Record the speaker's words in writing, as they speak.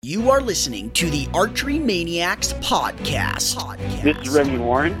You are listening to the Archery Maniacs podcast. This is Remy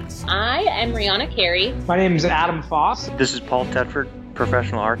Warren. I am Rihanna Carey. My name is Adam Foss. This is Paul Tedford,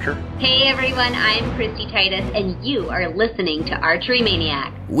 professional archer. Hey everyone, I'm Christy Titus, and you are listening to Archery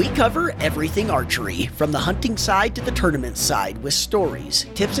Maniac. We cover everything archery, from the hunting side to the tournament side, with stories,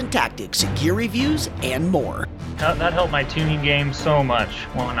 tips and tactics, gear reviews, and more. That helped my tuning game so much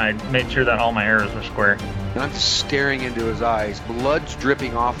when I made sure that all my arrows were square. I'm staring into his eyes. Blood's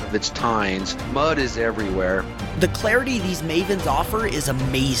dripping off of its tines. Mud is everywhere. The clarity these mavens offer is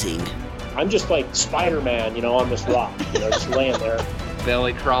amazing. I'm just like Spider-Man, on this rock, just laying there.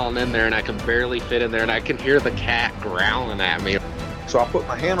 Belly crawling in there, and I can barely fit in there, and I can hear the cat growling at me. So I put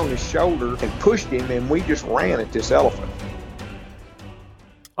my hand on his shoulder and pushed him, and we just ran at this elephant.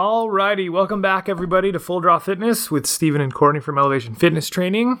 Alrighty, welcome back everybody to Full Draw Fitness with Stephen and Courtney from Elevation Fitness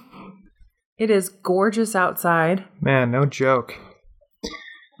Training. It is gorgeous outside. Man, no joke.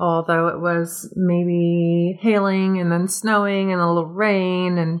 Although it was maybe hailing and then snowing and a little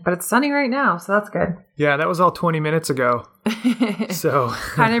rain, but it's sunny right now, so that's good. Yeah, that was all 20 minutes ago. So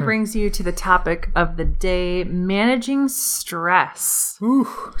kind of brings you to the topic of the day, managing stress. Ooh,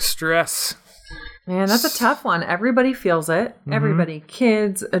 stress. Man, that's a tough one. Everybody feels it. Mm-hmm. Everybody,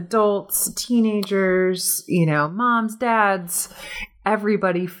 kids, adults, teenagers, moms, dads.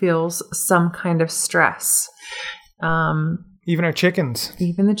 Everybody feels some kind of stress. Even our chickens.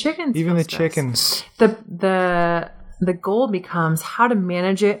 Even the chickens. Even the stress. Chickens. The goal becomes how to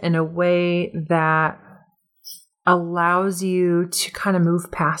manage it in a way that allows you to kind of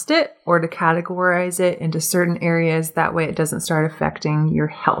move past it or to categorize it into certain areas. That way it doesn't start affecting your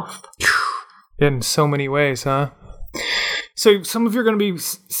health. In so many ways, huh? So some of you are going to be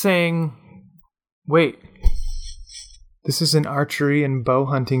saying, wait, this is an archery and bow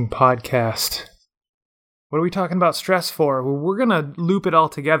hunting podcast. What are we talking about stress for? Well, we're going to loop it all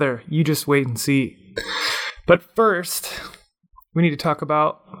together. You just wait and see. But first, we need to talk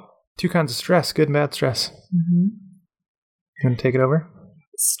about two kinds of stress, good and bad stress. Mm-hmm. You want to take it over?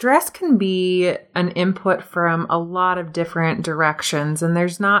 Stress can be an input from a lot of different directions, and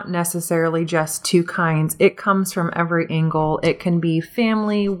there's not necessarily just two kinds. It comes from every angle. It can be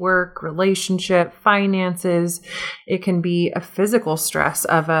family, work, relationship, finances. It can be a physical stress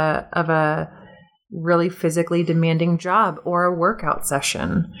of a really physically demanding job or a workout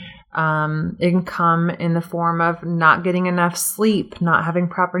session. It can come in the form of not getting enough sleep, not having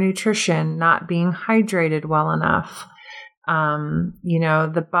proper nutrition, not being hydrated well enough.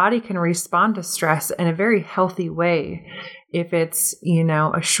 The body can respond to stress in a very healthy way if it's,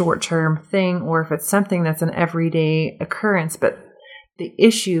 a short-term thing or if it's something that's an everyday occurrence. But the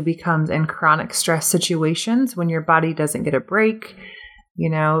issue becomes in chronic stress situations when your body doesn't get a break.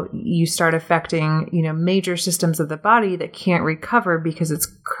 You start affecting, major systems of the body that can't recover because it's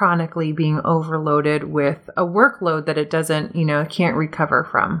chronically being overloaded with a workload that it doesn't, can't recover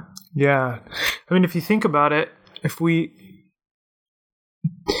from. Yeah. I mean, if you think about it,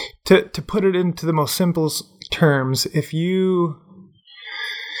 to put it into the most simple terms, if you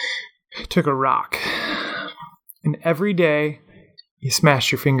took a rock and every day you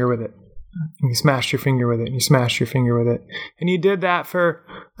smashed your finger with it, and you smashed your finger with it, and you smashed your finger with it, and you did that for,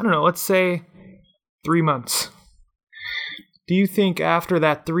 let's say 3 months. Do you think after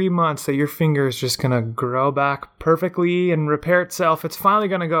that 3 months that your finger is just going to grow back perfectly and repair itself? It's finally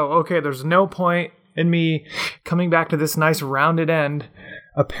going to go, okay, there's no point in me coming back to this nice rounded end.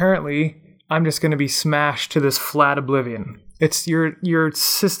 Apparently, I'm just going to be smashed to this flat oblivion. It's your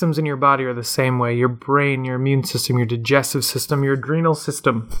systems in your body are the same way. Your brain, your immune system, your digestive system, your adrenal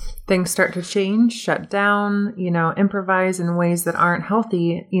system. Things start to change, shut down, improvise in ways that aren't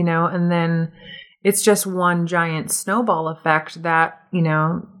healthy, and then it's just one giant snowball effect that,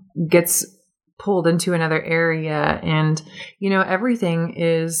 gets pulled into another area. And, everything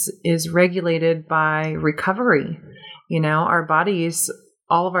is regulated by recovery. Our bodies,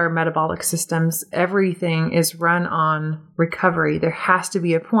 all of our metabolic systems, everything is run on recovery. There has to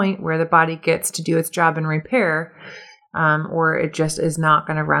be a point where the body gets to do its job and repair, or it just is not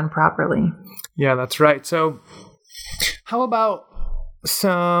going to run properly. Yeah, that's right. So how about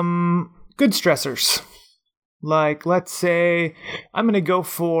some good stressors? Like, let's say I'm going to go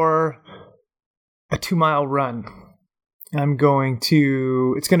for a 2-mile run. It's going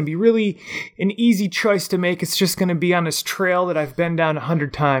to be really an easy choice to make. It's just going to be on this trail that I've been down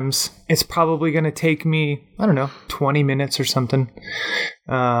 100 times. It's probably going to take me, 20 minutes or something.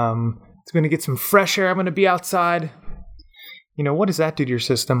 It's going to get some fresh air. I'm going to be outside. What does that do to your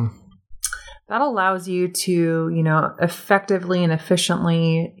system? that allows you to, effectively and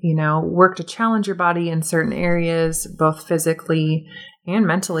efficiently, work to challenge your body in certain areas, both physically and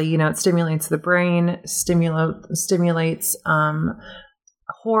mentally. It stimulates the brain, stimulates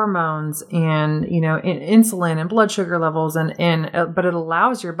hormones and insulin and blood sugar levels, but it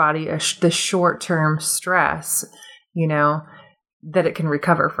allows your body the short-term stress that it can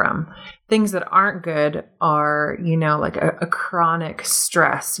recover from. Things that aren't good are like a chronic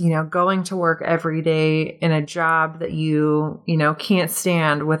stress, going to work every day in a job that you can't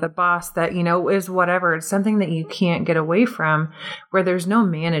stand, with a boss that is whatever. It's something that you can't get away from, where there's no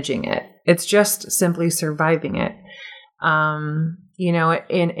managing it. It's just simply surviving it. And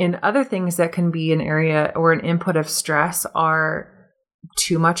other things that can be an area or an input of stress are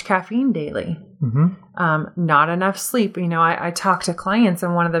too much caffeine daily, not enough sleep. I talk to clients,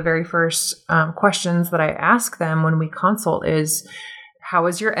 and one of the very first questions that I ask them when we consult is, how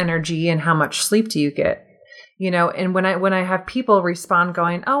is your energy and how much sleep do you get? And when I have people respond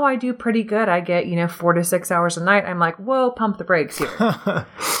going, oh, I do pretty good, I get 4 to 6 hours a night, I'm like, whoa, pump the brakes here.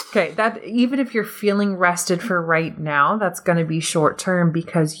 Okay, that even if you're feeling rested for right now, that's going to be short term,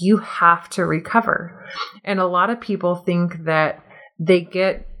 because you have to recover. And a lot of people think that they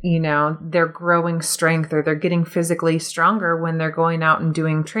get, they're growing strength, or they're getting physically stronger when they're going out and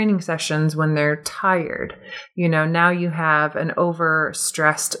doing training sessions when they're tired. Now you have an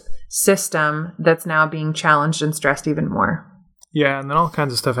overstressed system that's now being challenged and stressed even more. Yeah, and then all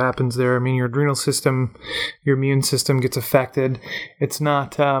kinds of stuff happens there. I mean, your adrenal system, your immune system gets affected. It's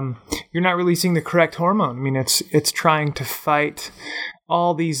not, you're not releasing the correct hormone. I mean, it's trying to fight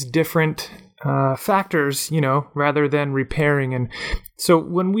all these different factors, rather than repairing. And so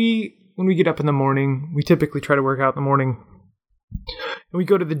when we get up in the morning, we typically try to work out in the morning. And we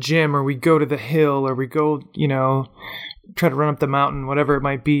go to the gym, or we go to the hill, or we go, try to run up the mountain, whatever it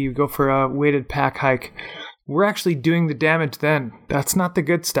might be. You go for a weighted pack hike. We're actually doing the damage then. That's not the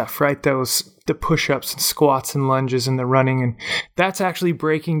good stuff, right? The push-ups and squats and lunges and the running. And that's actually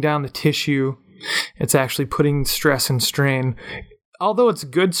breaking down the tissue. It's actually putting stress and strain. Although it's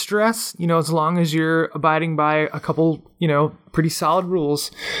good stress, as long as you're abiding by a couple, pretty solid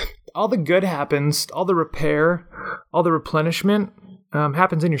rules, all the good happens, all the repair, all the replenishment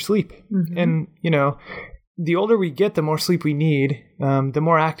happens in your sleep. Mm-hmm. And, the older we get, the more sleep we need. The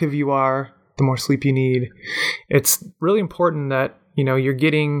more active you are, the more sleep you need. It's really important that, you're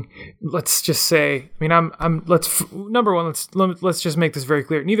getting, let's just say, number one, let's just make this very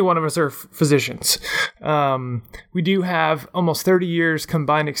clear. Neither one of us are physicians. We do have almost 30 years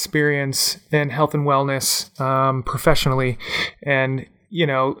combined experience in health and wellness, professionally. And,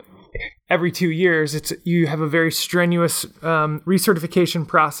 every 2 years, you have a very strenuous recertification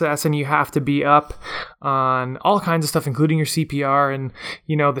process, and you have to be up on all kinds of stuff, including your CPR and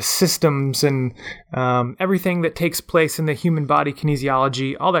the systems and everything that takes place in the human body,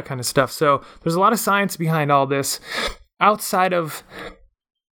 kinesiology, all that kind of stuff. So there's a lot of science behind all this. Outside of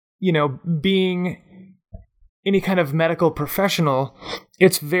being any kind of medical professional,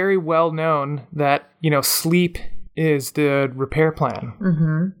 it's very well known that sleep is the repair plan.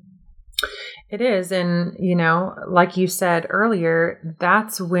 Mm-hmm. It is. And, like you said earlier,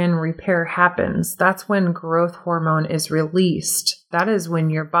 that's when repair happens. That's when growth hormone is released. That is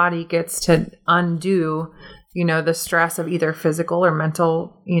when your body gets to undo, the stress of either physical or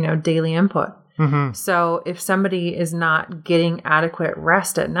mental, daily input. Mm-hmm. So if somebody is not getting adequate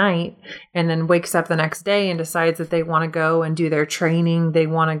rest at night and then wakes up the next day and decides that they want to go and do their training, they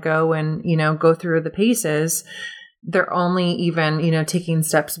want to go and, go through the paces, they're only even, taking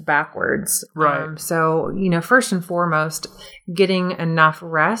steps backwards. Right. So, first and foremost, getting enough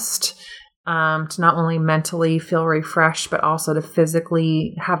rest to not only mentally feel refreshed, but also to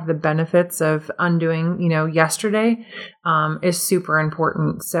physically have the benefits of undoing, yesterday is super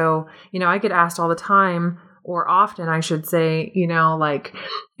important. So, I get asked all the time, or often I should say,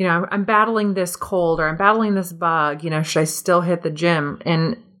 I'm battling this cold, or I'm battling this bug, should I still hit the gym?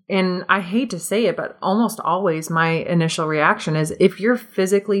 And I hate to say it, but almost always my initial reaction is, if you're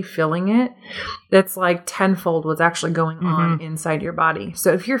physically feeling it, that's like tenfold what's actually going on inside your body.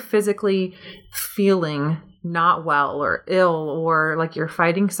 So if you're physically feeling not well or ill, or like you're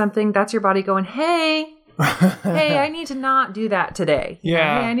fighting something, that's your body going, hey, I need to not do that today.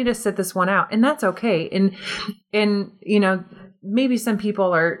 Yeah. Hey, I need to sit this one out. And that's okay. And maybe some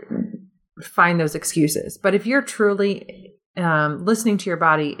people find those excuses, but if you're truly listening to your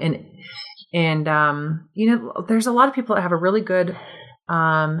body and there's a lot of people that have a really good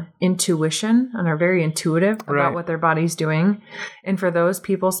intuition and are very intuitive about what their body's doing. And for those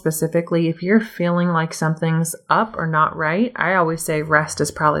people specifically, if you're feeling like something's up or not right, I always say rest is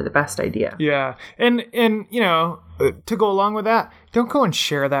probably the best idea. Yeah. And to go along with that, don't go and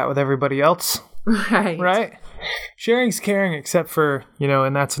share that with everybody else. Right. Right? Sharing's caring, except for,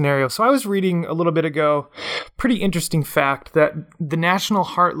 in that scenario. So I was reading a little bit ago, pretty interesting fact that the National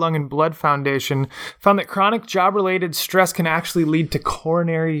Heart, Lung, and Blood Foundation found that chronic job-related stress can actually lead to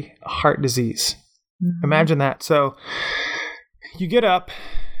coronary heart disease. Mm-hmm. Imagine that. So you get up,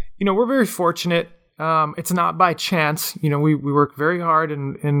 we're very fortunate. It's not by chance. We work very hard,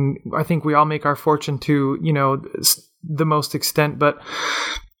 and I think we all make our fortune to, the most extent, but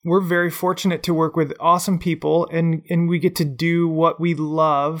we're very fortunate to work with awesome people, and we get to do what we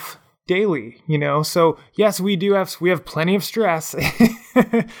love daily, So yes, we have plenty of stress.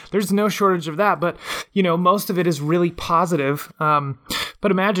 There's no shortage of that, but most of it is really positive.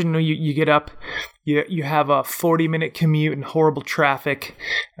 But imagine, you get up, you have a 40-minute commute in horrible traffic,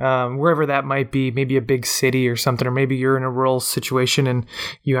 wherever that might be, maybe a big city or something, or maybe you're in a rural situation and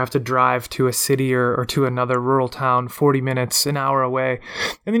you have to drive to a city or to another rural town 40 minutes, an hour away.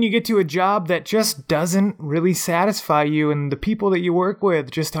 And then you get to a job that just doesn't really satisfy you, and the people that you work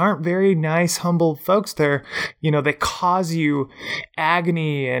with just aren't very nice, humble folks there. They cause you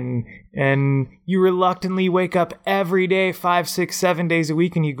agony, and you reluctantly wake up every day, 5, 6, 7 days a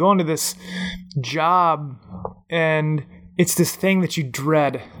week, and you go into this job, and it's this thing that you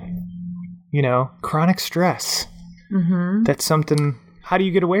dread, chronic stress. Mm-hmm. That's something. How do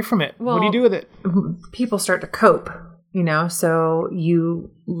you get away from it? Well, what do you do with it? People start to cope, so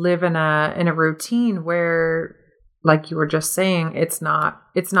you live in a routine where, like you were just saying, it's not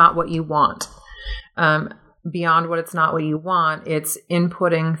what you want. Beyond what it's not what you want, it's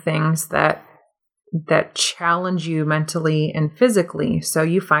inputting things that challenge you mentally and physically. So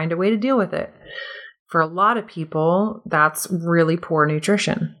you find a way to deal with it. For a lot of people, that's really poor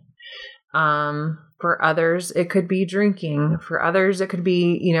nutrition. For others, it could be drinking. For others, it could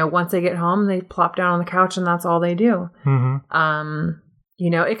be, once they get home, they plop down on the couch and that's all they do. Mm-hmm.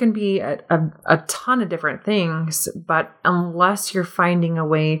 It can be a ton of different things, but unless you're finding a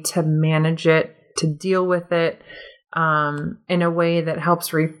way to manage it, to deal with it in a way that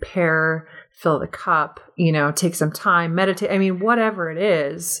helps repair, fill the cup, take some time, meditate. Whatever it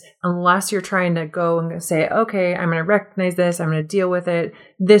is, unless you're trying to go and say, okay, I'm going to recognize this, I'm going to deal with it.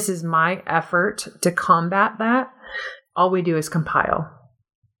 This is my effort to combat that. All we do is compile.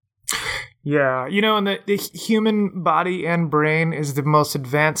 Yeah, and the human body and brain is the most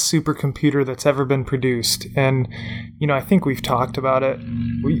advanced supercomputer that's ever been produced. And, I think we've talked about it.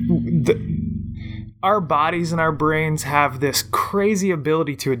 Our bodies and our brains have this crazy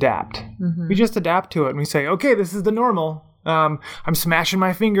ability to adapt. Mm-hmm. We just adapt to it and we say, okay, this is the normal. I'm smashing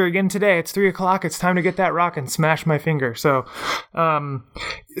my finger again today. It's 3:00. It's time to get that rock and smash my finger. So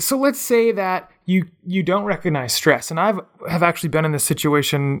let's say that you don't recognize stress. And I have actually been in this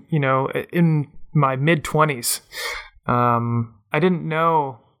situation, in my mid-20s. I didn't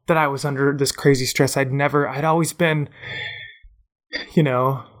know that I was under this crazy stress. I'd always been,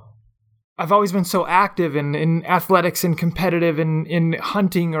 I've always been so active in athletics and competitive in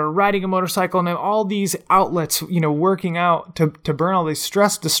hunting or riding a motorcycle and all these outlets, working out to burn all this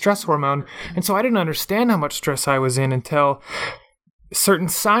stress, the stress hormone. And so I didn't understand how much stress I was in until certain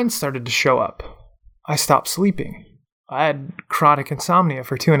signs started to show up. I stopped sleeping. I had chronic insomnia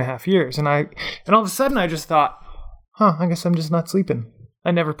for 2.5 years. And all of a sudden I just thought, I guess I'm just not sleeping.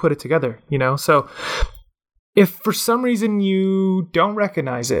 I never put it together, So if for some reason you don't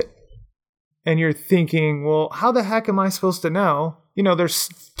recognize it, and you're thinking, well, how the heck am I supposed to know? There's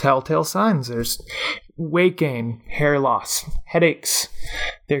telltale signs. There's weight gain, hair loss, headaches.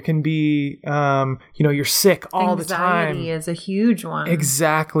 There can be, you're sick all the time. Anxiety is a huge one.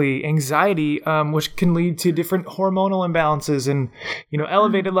 Exactly. Anxiety, which can lead to different hormonal imbalances and,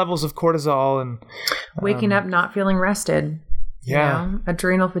 elevated levels of cortisol and waking up not feeling rested. Yeah.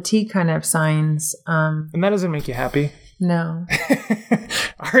 Adrenal fatigue kind of signs. And that doesn't make you happy. No.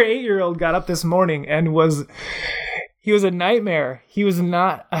 Our 8-year-old got up this morning and he was a nightmare. He was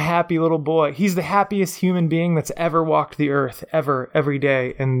not a happy little boy. He's the happiest human being that's ever walked the earth, ever, every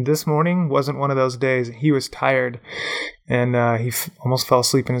day. And this morning wasn't one of those days. He was tired and he almost fell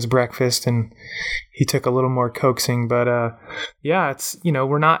asleep in his breakfast, and he took a little more coaxing. But it's,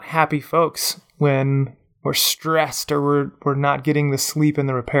 we're not happy folks when we're stressed or we're not getting the sleep and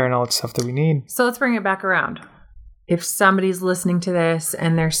the repair and all that stuff that we need. So let's bring it back around. If somebody's listening to this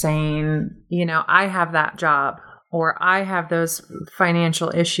and they're saying, I have that job, or I have those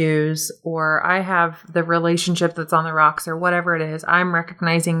financial issues, or I have the relationship that's on the rocks, or whatever it is, I'm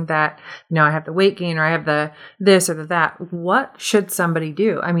recognizing that, I have the weight gain, or I have the this or the that. What should somebody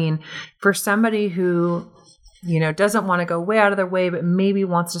do? For somebody who, doesn't want to go way out of their way, but maybe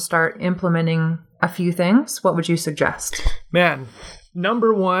wants to start implementing a few things, what would you suggest? Man,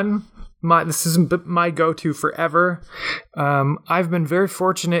 number one, this isn't my go-to forever. I've been very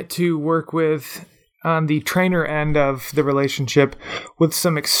fortunate to work with, on the trainer end of the relationship, with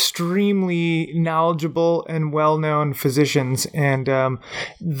some extremely knowledgeable and well-known physicians. And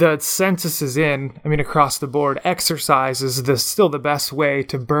the census is in, across the board, exercise is still the best way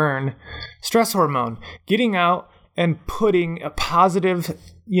to burn stress hormone. Getting out and putting a positive,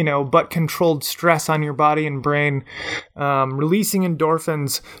 but controlled stress on your body and brain, releasing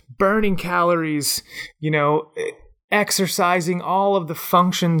endorphins, burning calories, exercising, all of the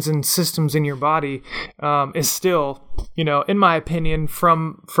functions and systems in your body is still, in my opinion,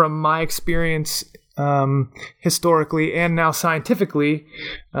 from my experience historically and now scientifically.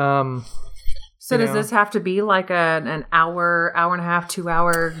 So does this have to be like an hour and a half, 2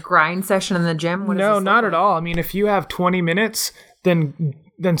 hour grind session in the gym? No, not at all. If you have 20 minutes, then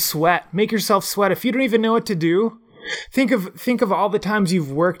sweat. Make yourself sweat. If you don't even know what to do, think of all the times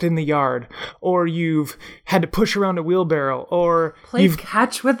you've worked in the yard, or you've had to push around a wheelbarrow, or play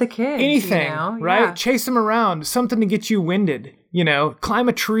catch with the kids. Anything, right? Yeah. Chase them around, something to get you winded. Climb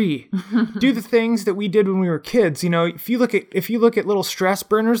a tree, do the things that we did when we were kids. If you look at little stress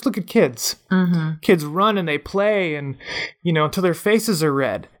burners, look at kids. Mm-hmm. Kids run and they play, and until their faces are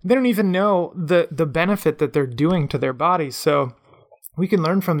red. They don't even know the benefit that they're doing to their bodies. So we can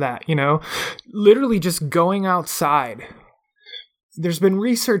learn from that. Literally just going outside. There's been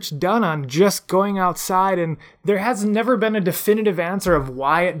research done on just going outside, and there has never been a definitive answer of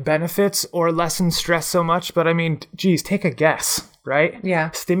why it benefits or lessens stress so much. But take a guess, right?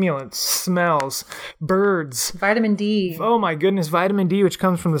 Yeah. Stimulants, smells, birds. Vitamin D. Oh my goodness, vitamin D, which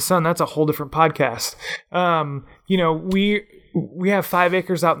comes from the sun. That's a whole different podcast. We have 5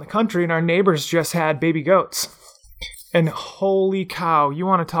 acres out in the country, and our neighbors just had baby goats. And holy cow, you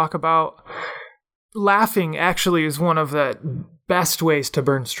want to talk about... Laughing actually is one of the best ways to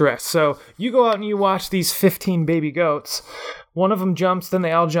burn stress. So you go out and you watch these 15 baby goats. One of them jumps, then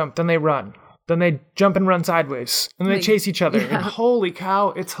they all jump, then they run. Then they jump and run sideways. And then they chase each other. Yeah. And holy cow,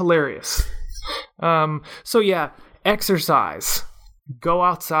 it's hilarious. Exercise. Go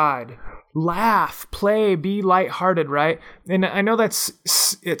outside. Laugh, play, be lighthearted, right? And I know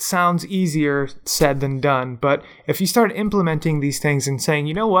it sounds easier said than done, but if you start implementing these things and saying,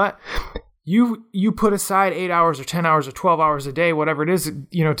 you know what? You put aside 8 hours or 10 hours or 12 hours a day, whatever it is,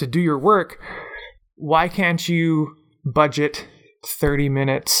 to do your work. Why can't you budget 30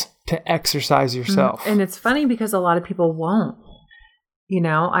 minutes to exercise yourself? And it's funny because a lot of people won't.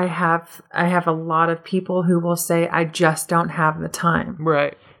 I have a lot of people who will say, I just don't have the time.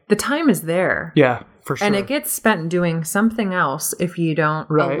 Right. The time is there. Yeah, for sure. And it gets spent doing something else if you don't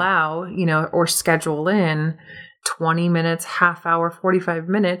allow, or schedule in 20 minutes, half hour, 45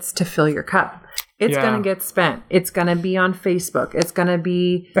 minutes to fill your cup. It's going to get spent. It's going to be on Facebook. It's going to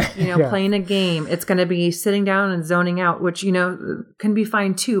be, playing a game. It's going to be sitting down and zoning out, which, can be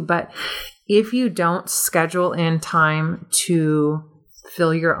fine too. But if you don't schedule in time to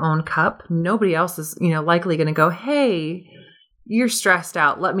fill your own cup, nobody else is, likely going to go, hey, you're stressed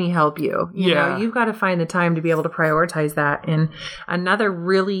out. Let me help you. You know, you've got to find the time to be able to prioritize that. And another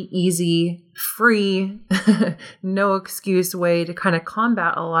really easy, free, no excuse way to kind of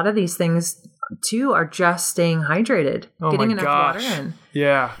combat a lot of these things too are just staying hydrated, getting enough water in.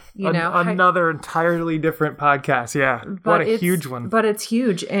 Yeah. Another entirely different podcast. Yeah. What a huge one. But it's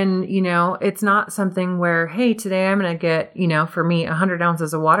huge. And, it's not something where, hey, today I'm going to get, for me, 100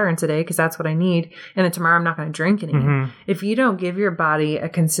 ounces of water in today because that's what I need. And then tomorrow I'm not going to drink any. Mm-hmm. If you don't give your body a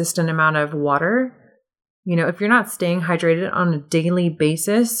consistent amount of water, if you're not staying hydrated on a daily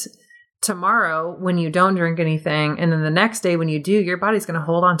basis, tomorrow when you don't drink anything, and then the next day when you do, your body's going to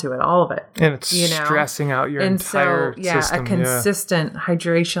hold on to it, all of it. And it's stressing out your entire system. A consistent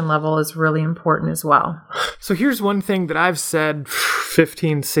hydration level is really important as well. So here's one thing that I've said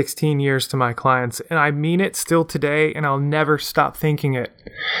 15, 16 years to my clients, and I mean it still today, and I'll never stop thinking it.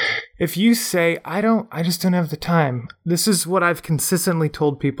 If you say, I just don't have the time, this is what I've consistently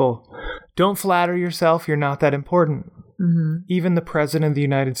told people. Don't flatter yourself. You're not that important. Mm-hmm. Even the president of the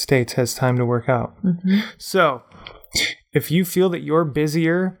United States has time to work out. Mm-hmm. So if you feel that you're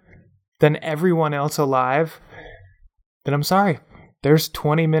busier than everyone else alive, then I'm sorry. There's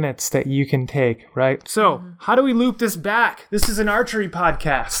 20 minutes that you can take, right? So how do we loop this back? This is an archery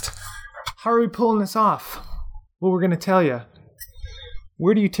podcast. How are we pulling this off? Well, we're going to tell you.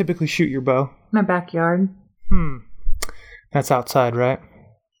 Where do you typically shoot your bow? My backyard. That's outside, right?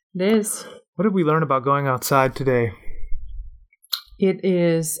 It is. What did we learn about going outside today? It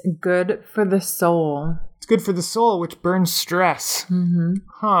is good for the soul. It's good for the soul, which burns stress. Mm-hmm.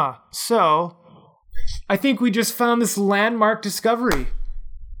 So, I think we just found this landmark discovery.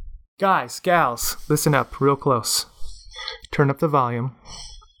 Guys, gals, listen up real close. Turn up the volume.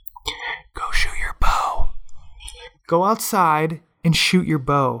 Go shoot your bow. Go outside and shoot your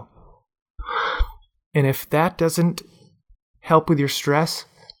bow. And if that doesn't help with your stress,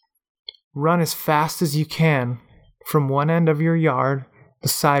 run as fast as you can from one end of your yard, the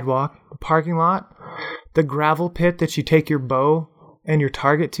sidewalk, the parking lot, the gravel pit that you take your bow and your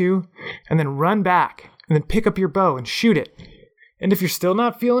target to, and then run back and then pick up your bow and shoot it. And if you're still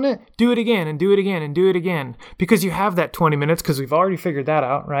not feeling it, do it again and do it again and do it again, because you have that 20 minutes because we've already figured that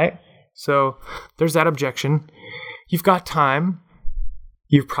out, right? So there's that objection. You've got time.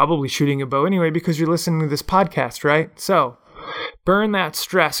 You're probably shooting a bow anyway because you're listening to this podcast, right? So burn that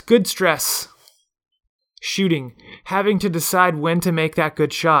stress, good stress. Shooting, having to decide when to make that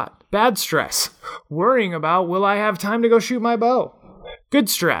good shot. Bad stress, worrying about, will I have time to go shoot my bow? Good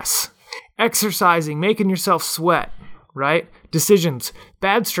stress, exercising, making yourself sweat, right? Decisions,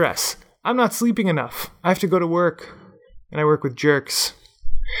 bad stress. I'm not sleeping enough. I have to go to work, and I work with jerks.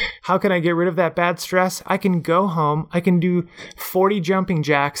 How can I get rid of that bad stress? I can go home, I can do 40 jumping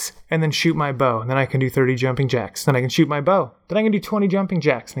jacks, and then shoot my bow. And then I can do 30 jumping jacks. Then I can shoot my bow. Then I can do 20 jumping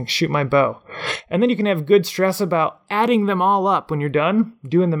jacks, and I can shoot my bow. And then you can have good stress about adding them all up when you're done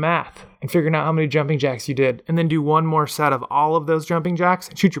doing the math and figuring out how many jumping jacks you did. And then do one more set of all of those jumping jacks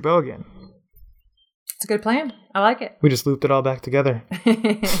and shoot your bow again. It's a good plan. I like it. We just looped it all back together.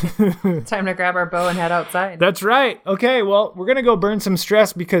 Time to grab our bow and head outside. That's right. Okay, well, we're going to go burn some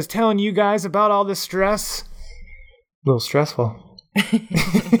stress because telling you guys about all this stress, a little stressful.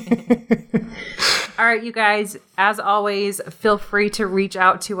 All right, you guys, as always, feel free to reach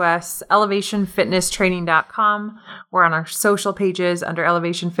out to us, elevationfitnesstraining.com. We're on our social pages under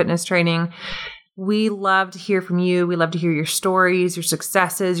Elevation Fitness Training. We love to hear from you. We love to hear your stories, your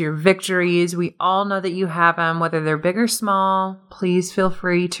successes, your victories. We all know that you have them, whether they're big or small. Please feel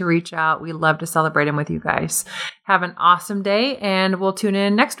free to reach out. We love to celebrate them with you guys. Have an awesome day, and we'll tune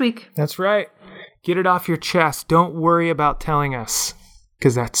in next week. That's right. Get it off your chest. Don't worry about telling us,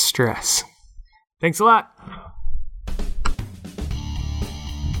 because that's stress. Thanks a lot.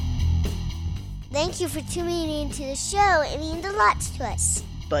 Thank you for tuning into the show. It means a lot to us.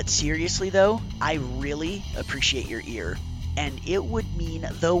 But seriously though, I really appreciate your ear. And it would mean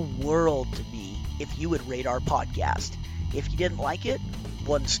the world to me if you would rate our podcast. If you didn't like it,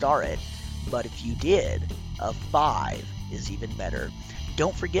 1 star it. But if you did, a 5 is even better.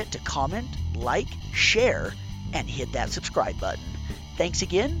 Don't forget to comment, like, share, and hit that subscribe button. Thanks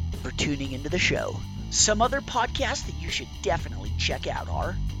again for tuning into the show. Some other podcasts that you should definitely check out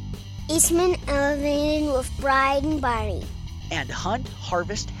are Eastman Elevating with Brian and Barney. And Hunt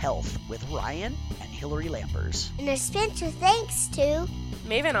Harvest Health with Ryan and Hillary Lampers. And a special thanks to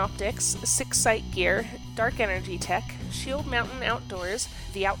Maven Optics, Six Sight Gear, Dark Energy Tech, Shield Mountain Outdoors,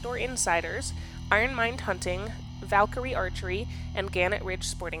 The Outdoor Insiders, Iron Mind Hunting, Valkyrie Archery, and Gannett Ridge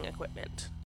Sporting Equipment.